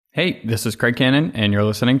Hey, this is Craig Cannon, and you're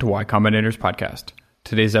listening to Y Combinator's podcast.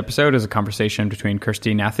 Today's episode is a conversation between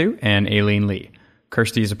Kirsty Nathu and Aileen Lee.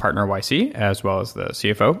 Kirsty is a partner at YC, as well as the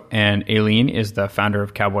CFO, and Aileen is the founder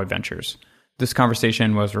of Cowboy Ventures. This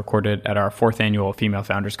conversation was recorded at our 4th annual Female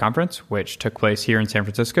Founders Conference, which took place here in San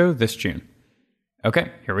Francisco this June.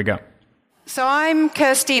 Okay, here we go. So I'm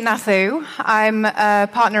Kirsty Nathu. I'm a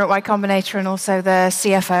partner at Y Combinator and also the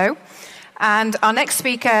CFO. And our next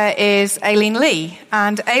speaker is Aileen Lee.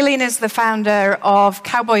 And Aileen is the founder of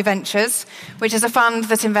Cowboy Ventures, which is a fund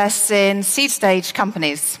that invests in seed-stage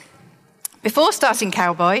companies. Before starting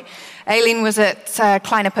Cowboy, Aileen was at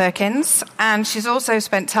Kleiner Perkins, and she's also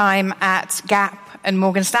spent time at Gap and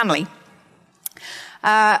Morgan Stanley.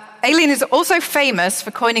 Aileen is also famous for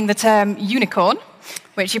coining the term unicorn,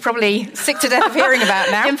 which you're probably sick to death of hearing about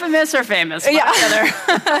now. Infamous or famous?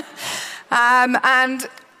 Yeah. And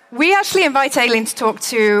we actually invite Aileen to talk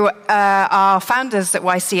to our founders at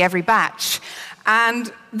YC every batch.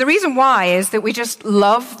 And the reason why is that we just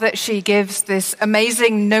love that she gives this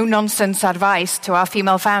amazing no-nonsense advice to our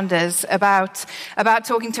female founders about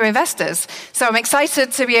talking to investors. So I'm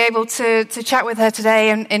excited to be able to chat with her today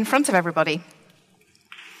in front of everybody.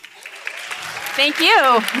 Thank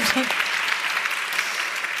you.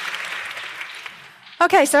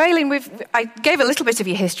 Okay, so Aileen, I gave a little bit of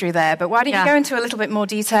your history there, but why don't you go into a little bit more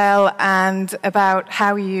detail and about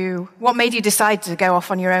what made you decide to go off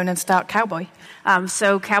on your own and start Cowboy?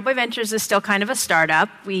 So Cowboy Ventures is still kind of a startup.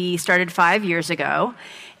 We started 5 years ago,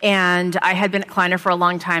 and I had been at Kleiner for a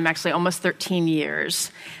long time, actually almost 13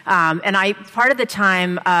 years. And part of the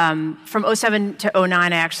time, from 2007 to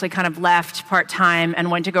 2009, I actually kind of left part-time and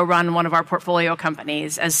went to go run one of our portfolio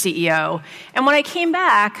companies as CEO. And when I came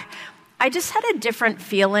back, I just had a different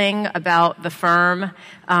feeling about the firm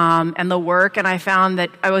and the work, and I found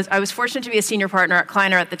that I was fortunate to be a senior partner at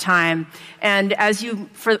Kleiner at the time. And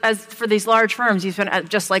for these large firms, you spend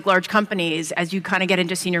just like large companies, as you kind of get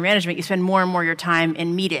into senior management, you spend more and more of your time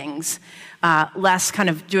in meetings, less kind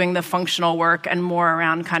of doing the functional work and more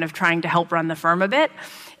around kind of trying to help run the firm a bit.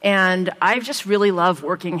 And I just really love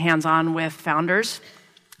working hands-on with founders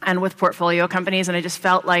and with portfolio companies, and I just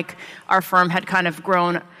felt like our firm had kind of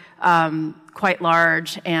grown quite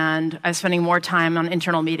large, and I was spending more time on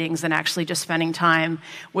internal meetings than actually just spending time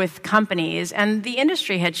with companies. And the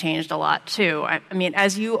industry had changed a lot, too. I mean,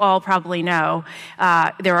 as you all probably know,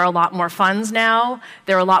 there are a lot more funds now.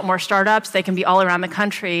 There are a lot more startups. They can be all around the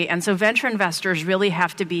country. And so venture investors really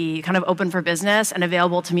have to be kind of open for business and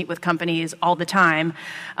available to meet with companies all the time,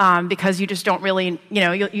 because you just don't really,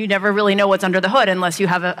 you never really know what's under the hood unless you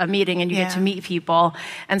have a meeting and you get to meet people.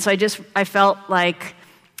 And so I felt like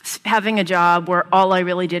having a job where all I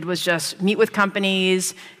really did was just meet with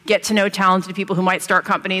companies, get to know talented people who might start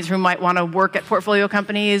companies, who might want to work at portfolio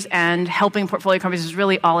companies, and helping portfolio companies was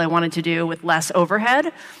really all I wanted to do with less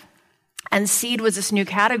overhead. And seed was this new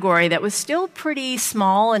category that was still pretty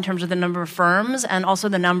small in terms of the number of firms and also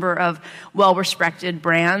the number of well-respected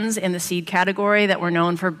brands in the seed category that were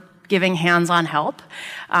known for giving hands-on help,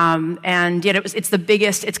 and yet it's the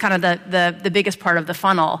biggest. It's kind of the biggest part of the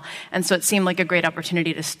funnel, and so it seemed like a great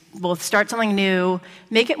opportunity to both start something new,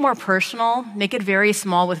 make it more personal, make it very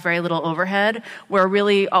small with very little overhead, where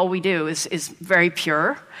really all we do is very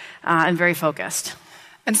pure and very focused.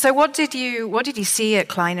 And so, what did you see at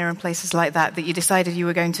Kleiner and places like that you decided you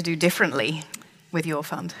were going to do differently with your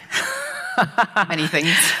fund? Many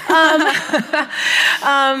things.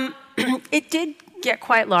 It did get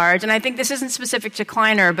quite large, and I think this isn't specific to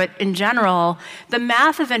Kleiner, but in general, the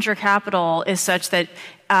math of venture capital is such that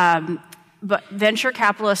but venture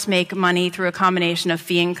capitalists make money through a combination of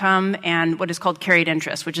fee income and what is called carried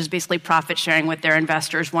interest, which is basically profit sharing with their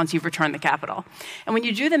investors once you've returned the capital. And when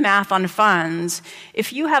you do the math on funds,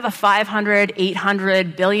 if you have a $500,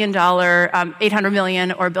 $800 billion, $800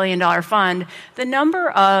 million or $1 billion fund, the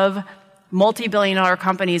number of multi-billion-dollar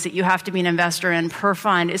companies that you have to be an investor in per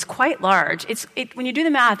fund is quite large. When you do the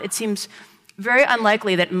math, it seems very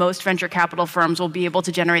unlikely that most venture capital firms will be able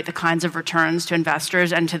to generate the kinds of returns to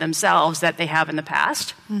investors and to themselves that they have in the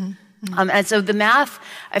past. Mm-hmm. And so the math,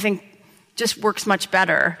 I think, just works much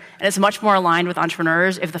better, and it's much more aligned with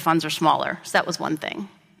entrepreneurs if the funds are smaller. So that was one thing.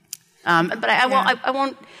 But I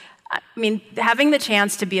won't. I mean, having the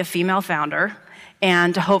chance to be a female founder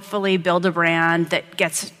and to hopefully build a brand that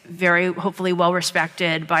gets very, hopefully,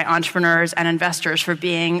 well-respected by entrepreneurs and investors for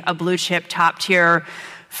being a blue-chip, top-tier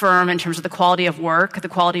firm in terms of the quality of work, the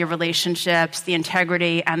quality of relationships, the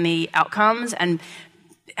integrity, and the outcomes, and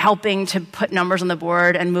helping to put numbers on the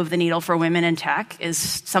board and move the needle for women in tech is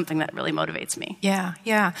something that really motivates me. Yeah,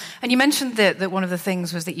 yeah. And you mentioned that one of the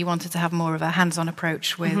things was that you wanted to have more of a hands-on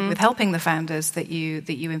approach with helping the founders that you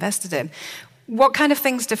invested in. What kind of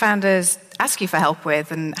things do founders ask you for help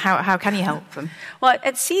with, and how can you help them? Well,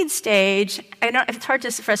 at seed stage, I know it's hard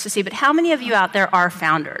for us to see, but how many of you out there are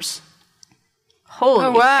founders?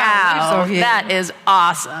 Holy cow, that is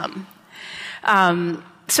awesome. And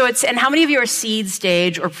how many of you are seed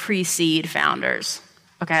stage or pre-seed founders?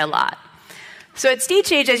 Okay, a lot. So at seed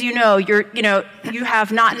stage, as you know, you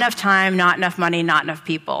have not enough time, not enough money, not enough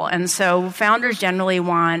people. And so founders generally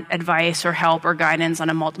want advice or help or guidance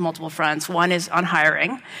on multiple fronts. One is on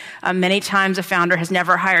hiring. Many times a founder has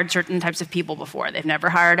never hired certain types of people before. They've never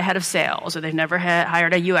hired a head of sales, or they've never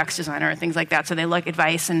hired a UX designer, or things like that. So they like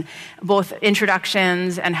advice and both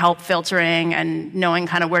introductions and help filtering and knowing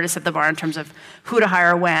kind of where to set the bar in terms of who to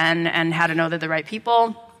hire when and how to know they're the right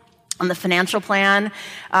people. On the financial plan,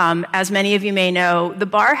 as many of you may know, the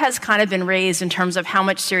bar has kind of been raised in terms of how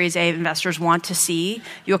much Series A investors want to see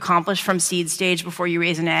you accomplish from seed stage before you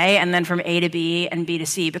raise an A, and then from A to B and B to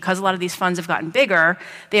C. Because a lot of these funds have gotten bigger,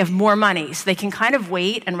 they have more money, so they can kind of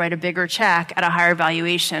wait and write a bigger check at a higher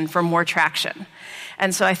valuation for more traction.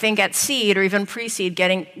 And so I think at seed or even pre-seed,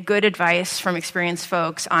 getting good advice from experienced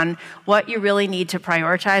folks on what you really need to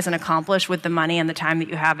prioritize and accomplish with the money and the time that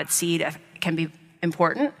you have at seed can be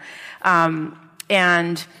important.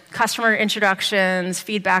 And customer introductions,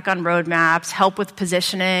 feedback on roadmaps, help with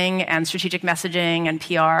positioning and strategic messaging and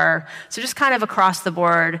PR. So just kind of across the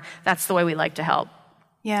board, that's the way we like to help.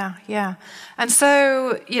 Yeah, yeah. And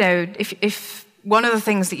so, if one of the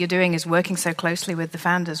things that you're doing is working so closely with the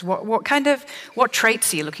founders, what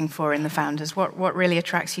traits are you looking for in the founders? What really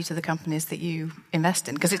attracts you to the companies that you invest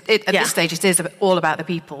in? Because at this stage, it is all about the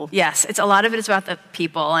people. Yes, a lot of it is about the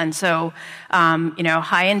people. And so,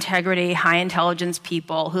 high integrity, high intelligence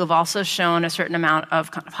people who have also shown a certain amount of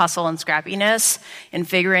hustle and scrappiness in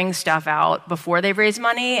figuring stuff out before they've raised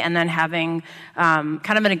money, and then having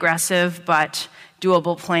kind of an aggressive but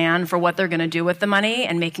doable plan for what they're going to do with the money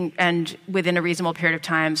and within a reasonable period of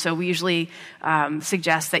time. So we usually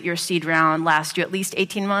suggest that your seed round lasts you at least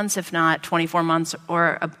 18 months, if not 24 months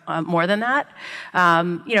or more than that.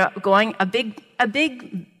 Going a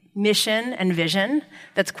big mission and vision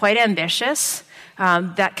that's quite ambitious,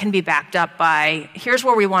 that can be backed up by here's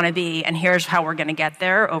where we want to be and here's how we're going to get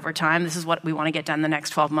there over time. This is what we want to get done in the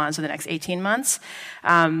next 12 months or the next 18 months.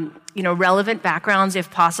 Relevant backgrounds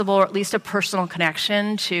if possible, or at least a personal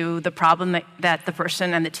connection to the problem that the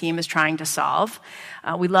person and the team is trying to solve.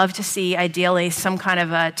 We love to see ideally some kind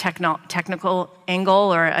of a technical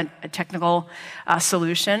angle or a technical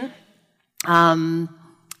solution.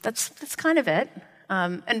 That's kind of it.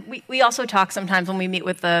 And we also talk sometimes when we meet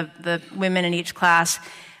with the women in each class,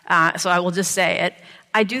 so I will just say it,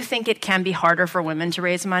 I do think it can be harder for women to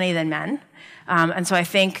raise money than men. And so I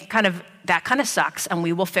think that kind of sucks, and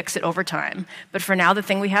we will fix it over time. But for now, the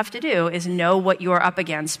thing we have to do is know what you're up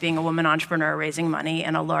against being a woman entrepreneur raising money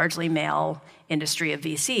in a largely male industry of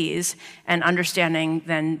VCs, and understanding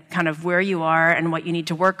then kind of where you are and what you need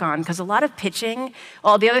to work on. Because a lot of pitching,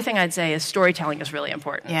 the other thing I'd say is storytelling is really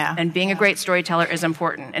important. Yeah. And being a great storyteller is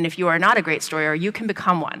important. And if you are not a great storyteller, you can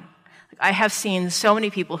become one. I have seen so many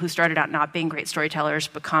people who started out not being great storytellers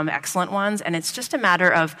become excellent ones, and it's just a matter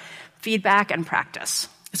of feedback and practice.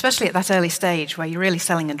 Especially at that early stage where you're really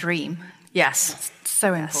selling a dream. Yes. It's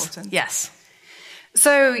so important. Yes.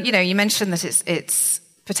 So, you mentioned that it's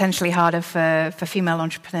potentially harder for female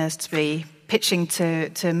entrepreneurs to be pitching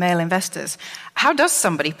to male investors. How does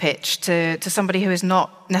somebody pitch to somebody who is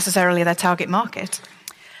not necessarily their target market?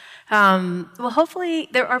 Well, hopefully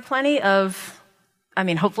there are plenty of,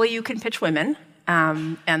 hopefully you can pitch women.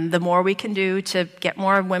 And the more we can do to get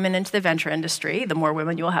more women into the venture industry, the more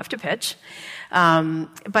women you will have to pitch.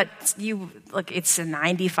 But it's a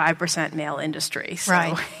 95% male industry, so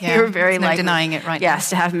right. Yeah. You're very likely, denying it right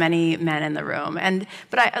yes, now. To have many men in the room.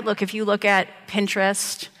 If you look at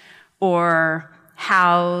Pinterest or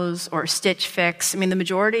Houzz or Stitch Fix, the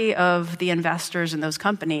majority of the investors in those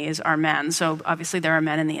companies are men. So obviously there are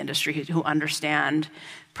men in the industry who understand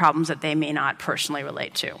problems that they may not personally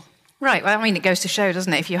relate to. Right. Well, it goes to show,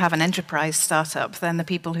 doesn't it? If you have an enterprise startup, then the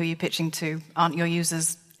people who you're pitching to aren't your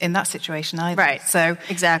users in that situation either. Right. So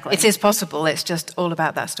exactly. It is possible. It's just all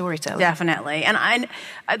about that storytelling. Definitely. And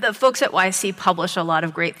the folks at YC publish a lot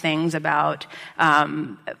of great things about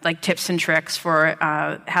like tips and tricks for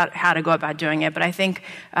how to go about doing it. But I think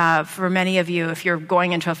for many of you, if you're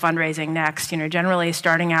going into a fundraising next, generally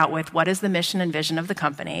starting out with what is the mission and vision of the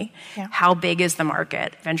company? Yeah. How big is the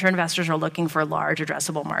market? Venture investors are looking for large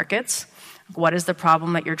addressable markets. What is the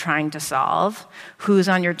problem that you're trying to solve? Who's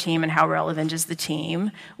on your team and how relevant is the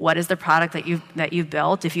team? What is the product that you've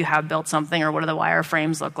built, if you have built something, or what do the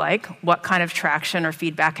wireframes look like? What kind of traction or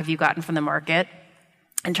feedback have you gotten from the market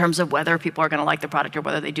in terms of whether people are going to like the product or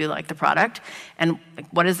whether they do like the product? And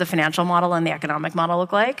what does the financial model and the economic model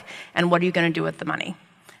look like? And what are you going to do with the money?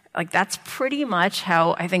 Like, that's pretty much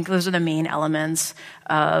how I think those are the main elements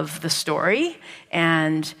of the story.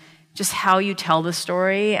 And just how you tell the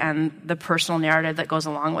story and the personal narrative that goes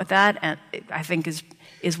along with that, and I think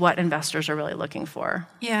is what investors are really looking for.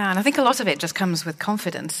 Yeah, and I think a lot of it just comes with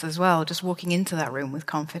confidence as well, just walking into that room with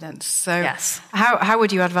confidence. So yes. How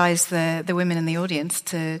would you advise the women in the audience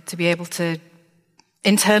to be able to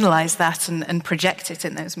internalize that and project it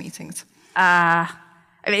in those meetings?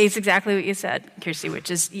 It's exactly what you said, Kirsty,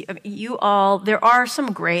 which is there are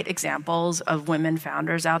some great examples of women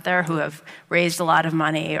founders out there who have raised a lot of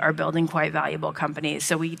money, are building quite valuable companies.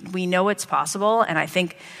 So we know it's possible. And I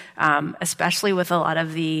think, especially with a lot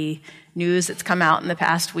of the news that's come out in the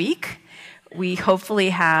past week, we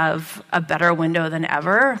hopefully have a better window than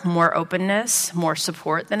ever, more openness, more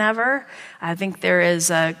support than ever. I think there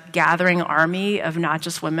is a gathering army of not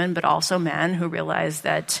just women, but also men who realize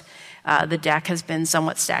that the deck has been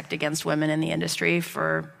somewhat stacked against women in the industry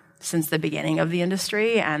since the beginning of the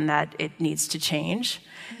industry, and that it needs to change.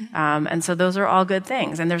 And so those are all good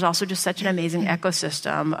things. And there's also just such an amazing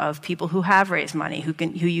ecosystem of people who have raised money, who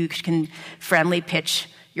you can friendly pitch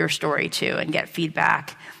your story to and get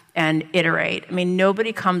feedback and iterate. I mean,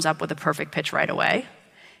 nobody comes up with a perfect pitch right away.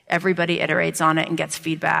 Everybody iterates on it and gets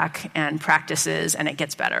feedback and practices, and it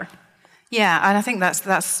gets better. Yeah, and I think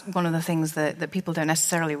that's one of the things that people don't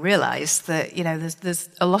necessarily realize, that there's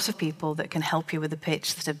a lot of people that can help you with the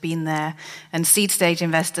pitch that have been there, and seed stage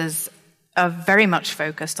investors are very much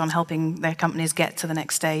focused on helping their companies get to the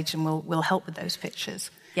next stage, and will help with those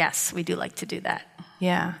pitches. Yes, we do like to do that.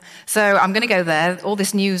 Yeah. So I'm going to go there. All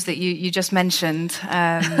this news that you just mentioned.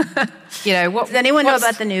 Does anyone know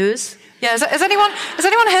about the news? Yeah. Has anyone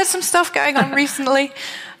heard some stuff going on recently?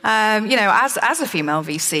 As a female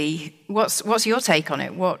VC, what's your take on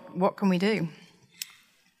it? What can we do?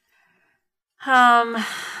 I'm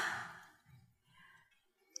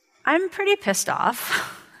pretty pissed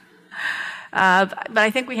off. But I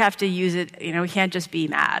think we have to use it, we can't just be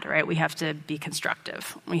mad, right? We have to be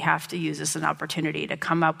constructive. We have to use this as an opportunity to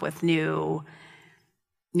come up with new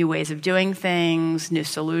ways of doing things, new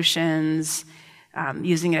solutions,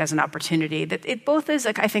 using it as an opportunity. That it both is,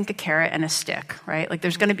 I think, a carrot and a stick, right? Like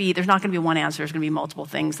there's not going to be one answer. There's going to be multiple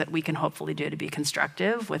things that we can hopefully do to be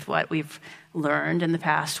constructive with what we've learned in the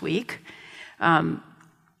past week. And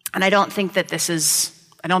I don't think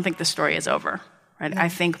the story is over, right? I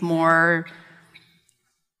think more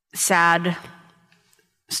sad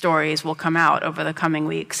stories will come out over the coming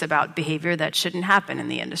weeks about behavior that shouldn't happen in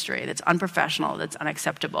the industry, that's unprofessional, that's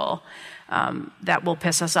unacceptable, that will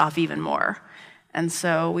piss us off even more. And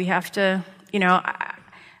so we have to,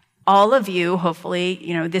 all of you,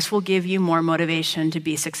 hopefully, this will give you more motivation to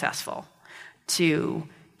be successful, to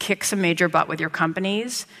kick some major butt with your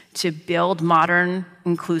companies, to build modern,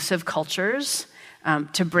 inclusive cultures,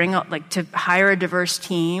 to hire a diverse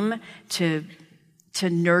team, to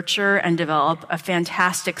nurture and develop a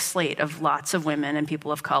fantastic slate of lots of women and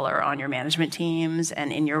people of color on your management teams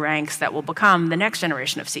and in your ranks that will become the next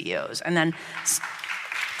generation of CEOs. And then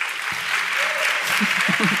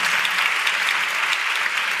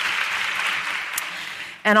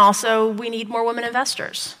and also we need more women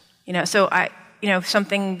investors. So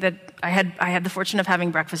something that I had the fortune of having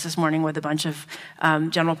breakfast this morning with a bunch of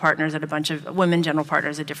general partners at a bunch of women general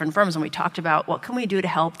partners at different firms, and we talked about what can we do to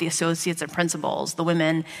help the associates and principals, the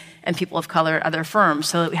women and people of color at other firms,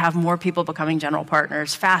 so that we have more people becoming general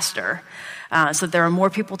partners faster, so that there are more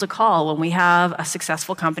people to call when we have a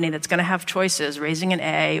successful company that's going to have choices, raising an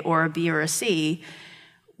A or a B or a C.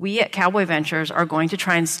 We at Cowboy Ventures are going to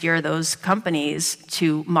try and steer those companies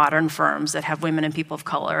to modern firms that have women and people of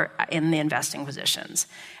color in the investing positions.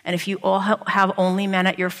 And if you all have only men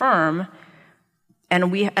at your firm,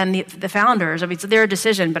 and the founders, it's their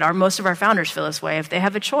decision, but most of our founders feel this way. If they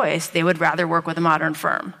have a choice, they would rather work with a modern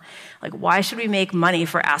firm. Like, why should we make money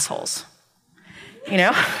for assholes?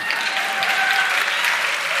 Yeah,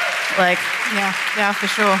 for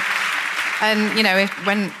sure. And,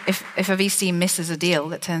 if a VC misses a deal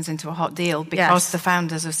that turns into a hot deal because the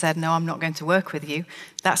founders have said, no, I'm not going to work with you,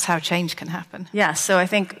 that's how change can happen. Yes. So I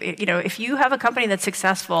think, if you have a company that's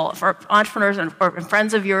successful, for entrepreneurs or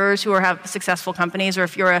friends of yours who have successful companies, or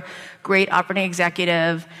if you're a great operating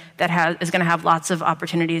executive that is going to have lots of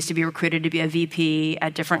opportunities to be recruited to be a VP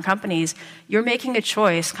at different companies, you're making a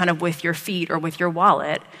choice kind of with your feet or with your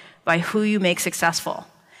wallet by who you make successful.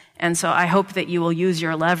 And so I hope that you will use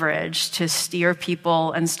your leverage to steer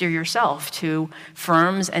people and steer yourself to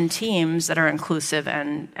firms and teams that are inclusive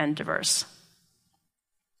and diverse.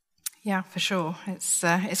 Yeah, for sure. It's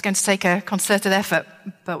going to take a concerted effort,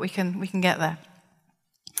 but we can get there.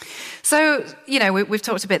 So, we've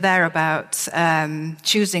talked a bit there about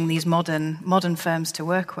choosing these modern firms to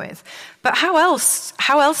work with. But how else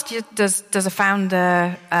does a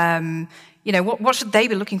founder, what should they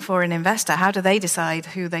be looking for in an investor? How do they decide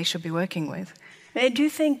who they should be working with? I do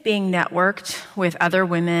think being networked with other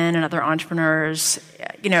women and other entrepreneurs,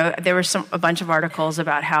 there were a bunch of articles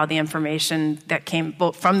about how the information that came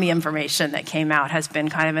out has been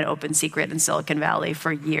kind of an open secret in Silicon Valley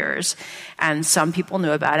for years. And some people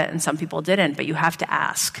knew about it and some people didn't, but you have to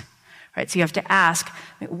ask. Right, so you have to ask.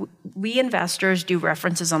 We investors do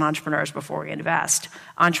references on entrepreneurs before we invest.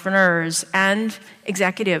 Entrepreneurs and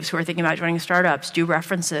executives who are thinking about joining startups do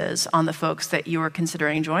references on the folks that you are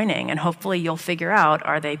considering joining. And hopefully you'll figure out,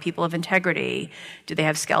 are they people of integrity? Do they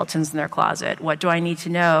have skeletons in their closet? What do I need to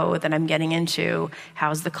know that I'm getting into?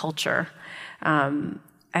 How's the culture? And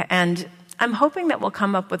I'm hoping that we'll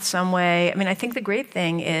come up with some way. I think the great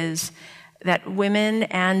thing is that women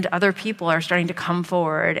and other people are starting to come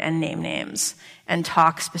forward and name names and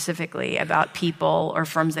talk specifically about people or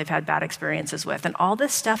firms they've had bad experiences with. And all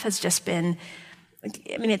this stuff has just been,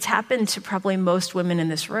 it's happened to probably most women in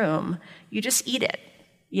this room. You just eat it.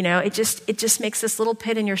 It just makes this little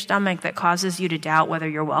pit in your stomach that causes you to doubt whether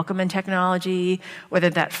you're welcome in technology, whether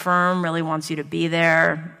that firm really wants you to be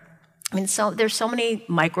there. So there's so many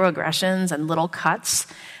microaggressions and little cuts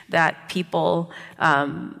that people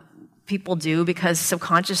do because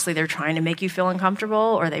subconsciously they're trying to make you feel uncomfortable,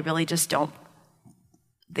 or they really just don't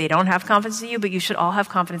have confidence in you, but you should all have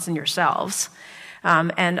confidence in yourselves.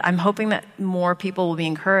 And I'm hoping that more people will be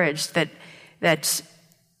encouraged that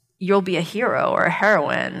you'll be a hero or a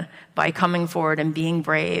heroine by coming forward and being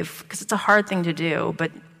brave, because it's a hard thing to do,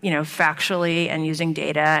 but factually and using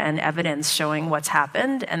data and evidence showing what's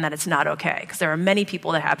happened and that it's not okay, because there are many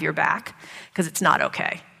people that have your back because it's not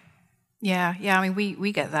okay. Yeah.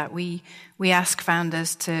 We get that. We ask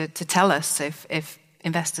founders to tell us if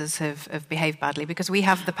investors have behaved badly, because we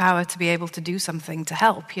have the power to be able to do something to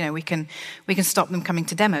help. We can stop them coming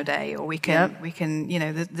to demo day, or we can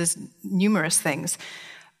there's numerous things.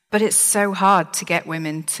 But it's so hard to get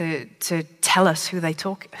women to tell us who they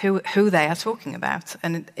are talking about,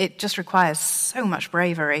 and it just requires so much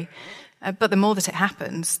bravery. But the more that it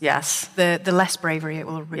happens, yes, the less bravery it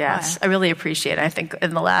will require. Yes, I really appreciate it. I think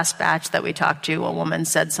in the last batch that we talked to, a woman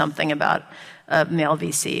said something about a male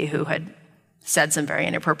VC who had said some very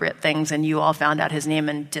inappropriate things, and you all found out his name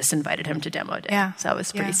and disinvited him to demo day. Yeah. So I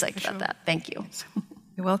was pretty psyched about that. Thank you.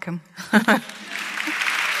 You're welcome.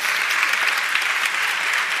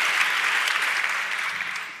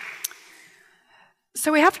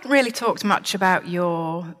 So we haven't really talked much about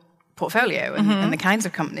your portfolio and the kinds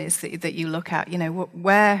of companies that you look at.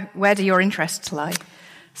 Where do your interests lie?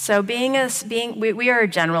 So we are a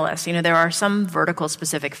generalist. There are some vertical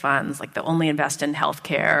specific funds like that only invest in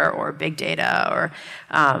healthcare or big data or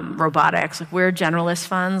robotics. We're generalist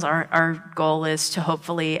funds. Our goal is to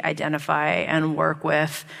hopefully identify and work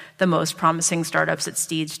with the most promising startups at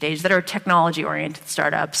seed stage that are technology-oriented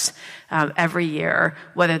startups every year,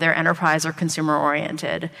 whether they're enterprise or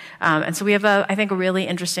consumer-oriented. And so we have, I think, a really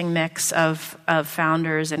interesting mix of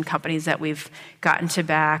founders and companies that we've gotten to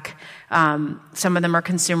back. Some of them are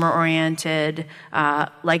consumer-oriented,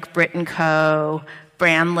 like Brit & Co.,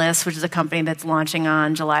 Brandless, which is a company that's launching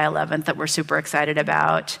on July 11th that we're super excited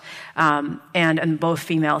about, and both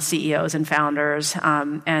female CEOs and founders,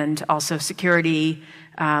 and also security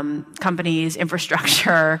companies,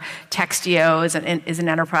 infrastructure. Textio is an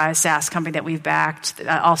enterprise SaaS company that we've backed,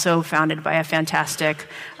 also founded by a fantastic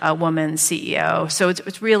woman CEO. So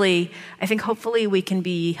it's really, I think hopefully we can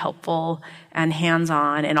be helpful and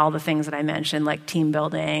hands-on in all the things that I mentioned, like team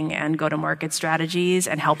building and go-to-market strategies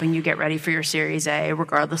and helping you get ready for your Series A,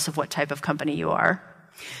 regardless of what type of company you are.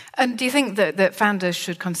 And do you think that founders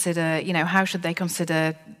should consider, how should they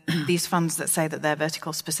consider these funds that say that they're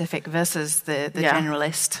vertical specific versus the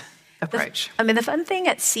generalist approach? The fun thing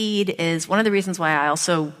at Seed is one of the reasons why I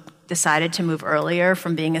also decided to move earlier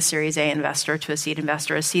from being a Series A investor to a seed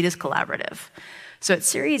investor. A seed is collaborative. So at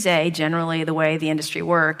Series A, generally the way the industry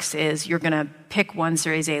works is you're going to pick one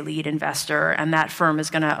Series A lead investor, and that firm is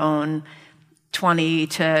going to own 20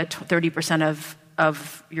 to 30%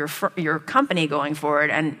 of your company going forward,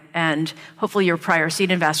 and hopefully your prior seed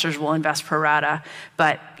investors will invest pro rata,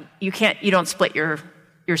 but you don't split your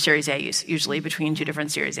Series A usually between two different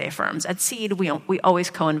Series A firms. At seed, we always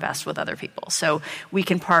co-invest with other people, so we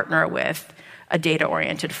can partner with a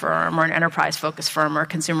data-oriented firm or an enterprise-focused firm or a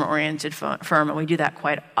consumer-oriented firm, and we do that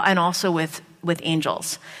and also with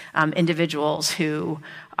angels, individuals who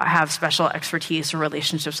have special expertise or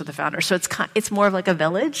relationships with the founder. So it's more of like a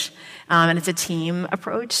village, and it's a team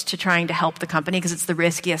approach to trying to help the company because it's the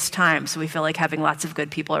riskiest time. So we feel like having lots of good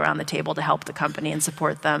people around the table to help the company and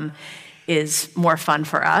support them is more fun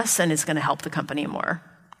for us and is going to help the company more.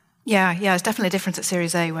 Yeah, it's definitely a difference at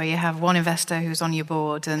Series A where you have one investor who's on your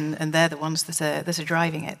board and they're the ones that are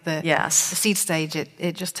driving it. Yes. The seed stage,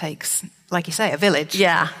 it just takes, like you say, a village.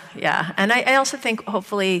 Yeah. And I also think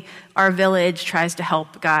hopefully our village tries to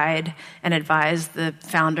help guide and advise the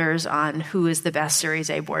founders on who is the best Series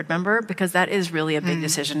A board member, because that is really a big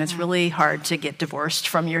decision. It's really hard to get divorced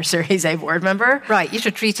from your Series A board member. Right. You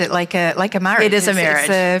should treat it like a marriage. It is a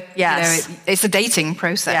marriage. Yes. It's a dating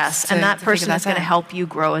process. Yes. And that person is going to help you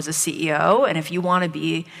grow as a CEO. And if you want to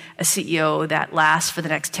be a CEO that lasts for the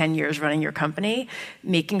next 10 years running your company,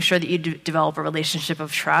 making sure that you develop a relationship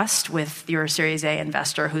of trust with your Series A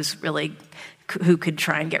investor who could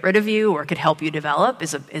try and get rid of you or could help you develop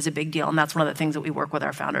is a big deal. And that's one of the things that we work with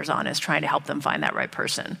our founders on, is trying to help them find that right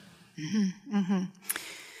person. Mm-hmm. Mm-hmm.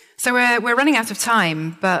 So we're running out of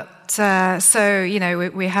time, but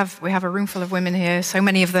we have a room full of women here. So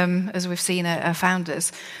many of them, as we've seen, are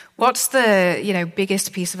founders. What's the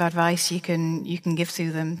biggest piece of advice you can give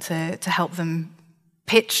to them to help them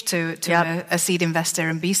pitch to a seed investor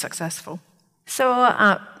and be successful?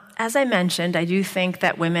 So as I mentioned, I do think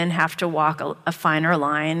that women have to walk a finer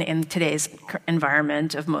line in today's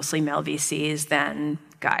environment of mostly male VCs than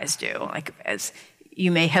guys do. Like, as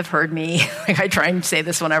you may have heard me, I try and say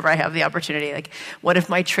this whenever I have the opportunity, like, what if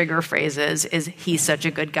my trigger phrase is he's such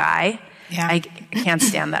a good guy? Yeah. I can't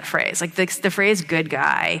stand that phrase. Like the phrase good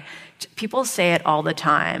guy, people say it all the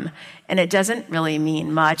time, and it doesn't really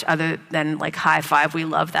mean much other than like high five, we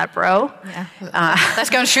love that bro. Yeah. Let's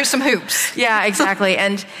go and shoot some hoops. Yeah, exactly.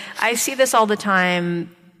 And I see this all the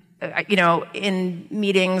time, in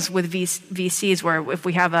meetings with VCs where if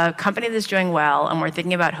we have a company that's doing well and we're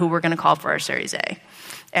thinking about who we're going to call for our Series A,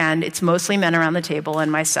 and it's mostly men around the table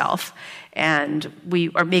and myself, and we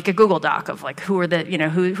make a Google Doc of like who are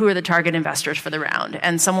the target investors for the round,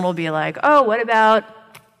 and someone will be like, oh, what about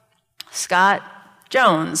Scott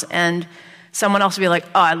Jones? And someone else will be like,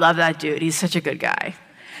 oh, I love that dude, he's such a good guy.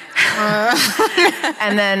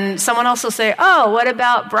 And then someone else will say, oh, what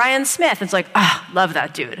about Brian Smith? It's like, love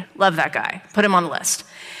that dude, love that guy, put him on the list.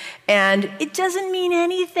 And it doesn't mean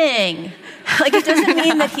anything. Like, it doesn't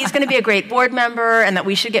mean that he's going to be a great board member and that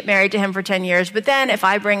we should get married to him for 10 years. But then if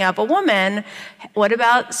I bring up a woman, what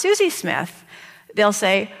about Susie Smith? They'll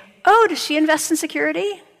say, oh, does she invest in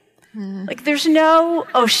security? Like, there's no,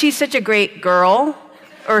 oh, she's such a great girl,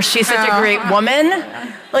 or she's such a great woman.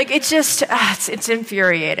 Like, it's just, it's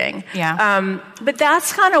infuriating. Yeah. But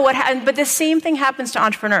that's kind of what happens. But the same thing happens to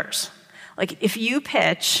entrepreneurs. Like, if you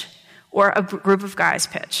pitch, or a group of guys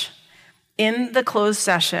pitch, in the closed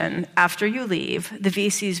session, after you leave, the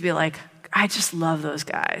VCs be like, I just love those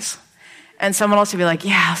guys. And someone else will be like,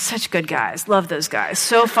 yeah, such good guys, love those guys,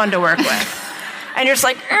 so fun to work with. And you're just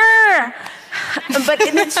like, Arr! But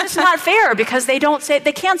it's just not fair, because they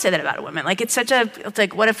can't say that about a woman. Like, it's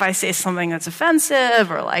like, what if I say something that's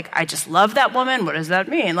offensive, or like, I just love that woman, what does that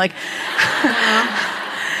mean? Like,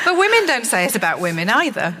 but women don't say it about women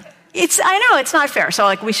either. I know, it's not fair, so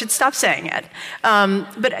like we should stop saying it.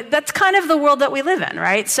 But that's kind of the world that we live in,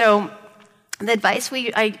 right? So the advice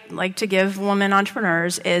I like to give women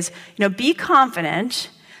entrepreneurs is, be confident,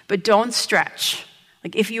 but don't stretch.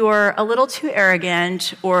 Like, if you are a little too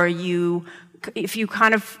arrogant, or if you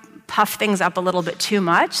kind of puff things up a little bit too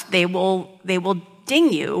much, they will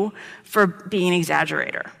ding you for being an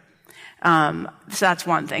exaggerator. So that's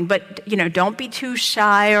one thing. But, don't be too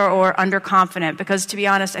shy or underconfident, because, to be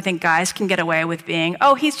honest, I think guys can get away with being,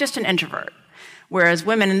 oh, he's just an introvert. Whereas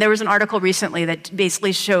women, and there was an article recently that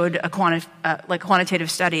basically showed a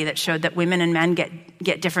quantitative study that showed that women and men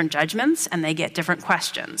get different judgments, and they get different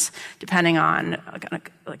questions depending on,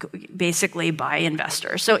 basically by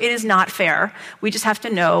investors. So it is not fair. We just have to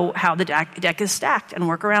know how the deck is stacked and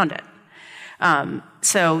work around it.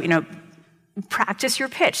 practice your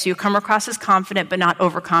pitch so you come across as confident but not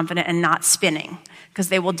overconfident and not spinning, because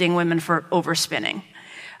they will ding women for overspinning.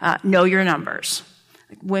 Know your numbers.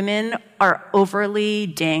 Women are overly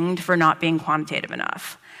dinged for not being quantitative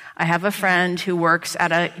enough. I have a friend who works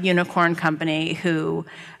at a unicorn company who,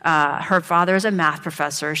 her father is a math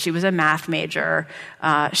professor. She was a math major.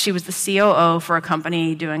 She was the COO for a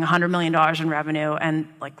company doing $100 million in revenue and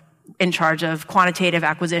in charge of quantitative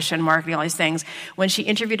acquisition, marketing, all these things. When she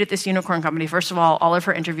interviewed at this unicorn company, first of all of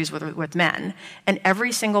her interviews were with men. And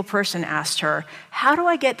every single person asked her, how do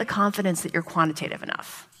I get the confidence that you're quantitative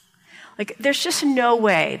enough? There's just no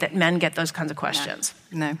way that men get those kinds of questions.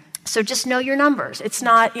 No. So just know your numbers. It's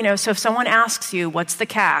not, so if someone asks you, what's the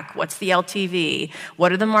CAC? What's the LTV?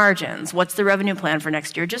 What are the margins? What's the revenue plan for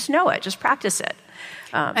next year? Just know it. Just practice it.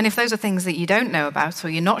 And if those are things that you don't know about or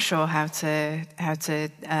you're not sure how to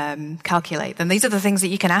calculate, then these are the things that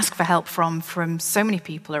you can ask for help from so many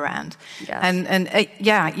people around. Yes.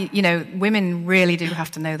 Women really do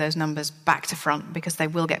have to know those numbers back to front because they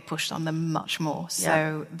will get pushed on them much more.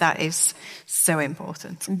 So that is so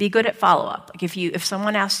important. And be good at follow-up. If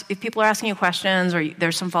people are asking you questions or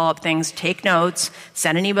there's some follow-up things, take notes,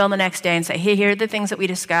 send an email the next day and say, hey, here are the things that we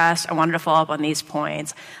discussed. I wanted to follow up on these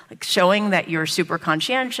points. Showing that you're super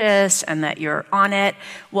conscientious and that you're on it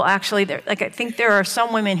will actually, I think there are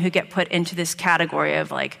some women who get put into this category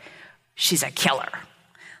of she's a killer.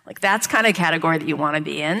 That's kind of category that you want to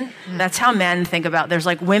be in. That's how men think about, there's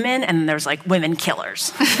women and there's women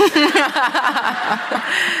killers.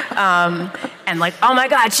 And oh my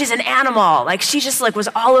God, she's an animal. She just was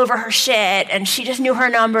all over her shit and she just knew her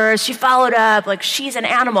numbers. She followed up. She's an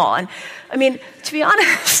animal. And I mean, to be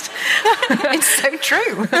honest, it's so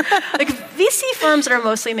true. VC firms that are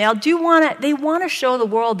mostly male they want to show the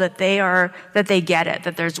world that they get it,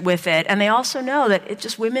 that there's with it. And they also know that it's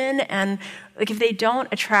just women and if they don't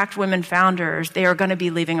attract women founders, they are going to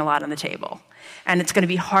be leaving a lot on the table. And it's going to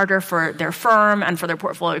be harder for their firm and for their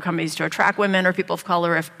portfolio companies to attract women or people of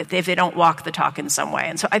color if they don't walk the talk in some way.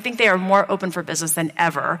 And so I think they are more open for business than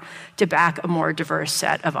ever to back a more diverse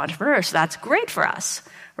set of entrepreneurs. So that's great for us,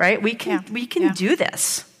 right? We can do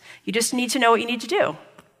this. You just need to know what you need to do.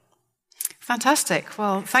 Fantastic.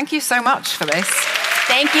 Well, thank you so much for this.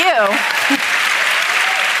 Thank you.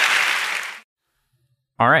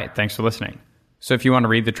 All right. Thanks for listening. So if you want to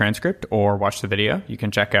read the transcript or watch the video, you can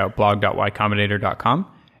check out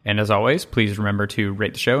blog.ycombinator.com. And as always, please remember to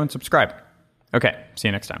rate the show and subscribe. Okay. See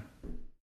you next time.